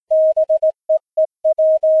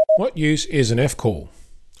What use is an F-call?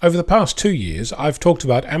 Over the past 2 years, I've talked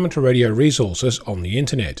about amateur radio resources on the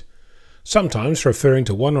internet, sometimes referring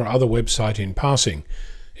to one or other website in passing,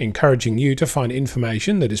 encouraging you to find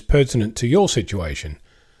information that is pertinent to your situation.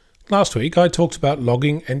 Last week, I talked about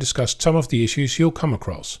logging and discussed some of the issues you'll come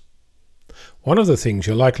across. One of the things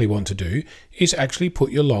you'll likely want to do is actually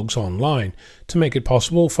put your logs online to make it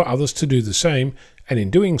possible for others to do the same, and in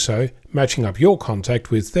doing so, matching up your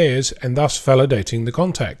contact with theirs and thus validating the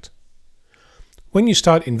contact. When you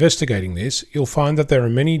start investigating this, you'll find that there are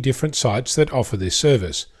many different sites that offer this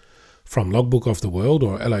service, from Logbook of the World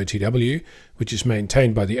or LOTW, which is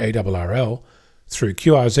maintained by the ARRL, through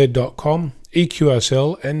QRZ.com,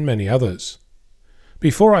 EQSL and many others.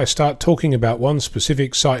 Before I start talking about one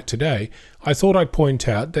specific site today, I thought I'd point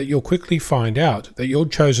out that you'll quickly find out that your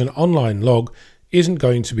chosen online log isn't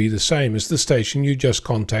going to be the same as the station you just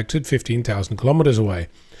contacted 15,000 kilometers away.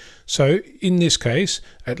 So, in this case,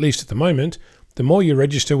 at least at the moment, the more you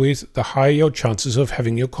register with, the higher your chances of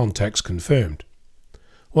having your contacts confirmed.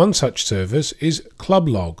 One such service is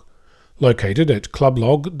Clublog, located at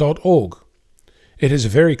clublog.org. It has a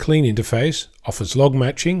very clean interface, offers log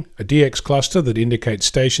matching, a DX cluster that indicates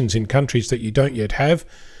stations in countries that you don't yet have,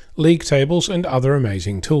 league tables and other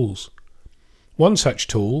amazing tools. One such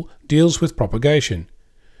tool deals with propagation.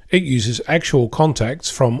 It uses actual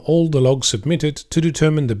contacts from all the logs submitted to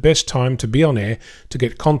determine the best time to be on air to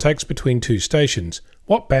get contacts between two stations,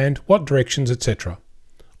 what band, what directions, etc.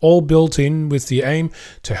 All built in with the aim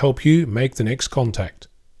to help you make the next contact.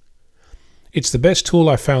 It's the best tool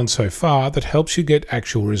I've found so far that helps you get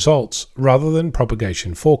actual results, rather than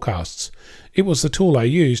propagation forecasts. It was the tool I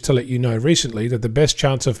used to let you know recently that the best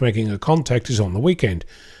chance of making a contact is on the weekend,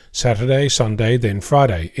 Saturday, Sunday, then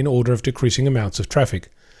Friday, in order of decreasing amounts of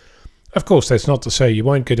traffic. Of course, that's not to say you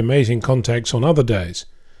won't get amazing contacts on other days.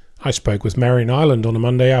 I spoke with Marion Island on a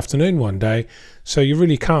Monday afternoon one day, so you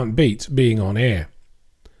really can't beat being on air.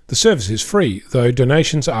 The service is free, though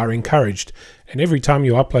donations are encouraged, and every time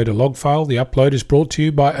you upload a log file, the upload is brought to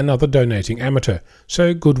you by another donating amateur,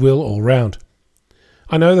 so goodwill all round.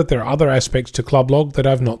 I know that there are other aspects to Clublog that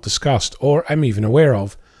I've not discussed, or am even aware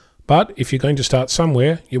of, but if you're going to start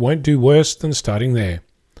somewhere, you won't do worse than starting there.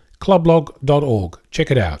 Clublog.org,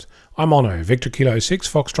 check it out. I'm Onno, Victor Kilo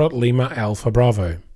 6 Foxtrot Lima Alpha Bravo.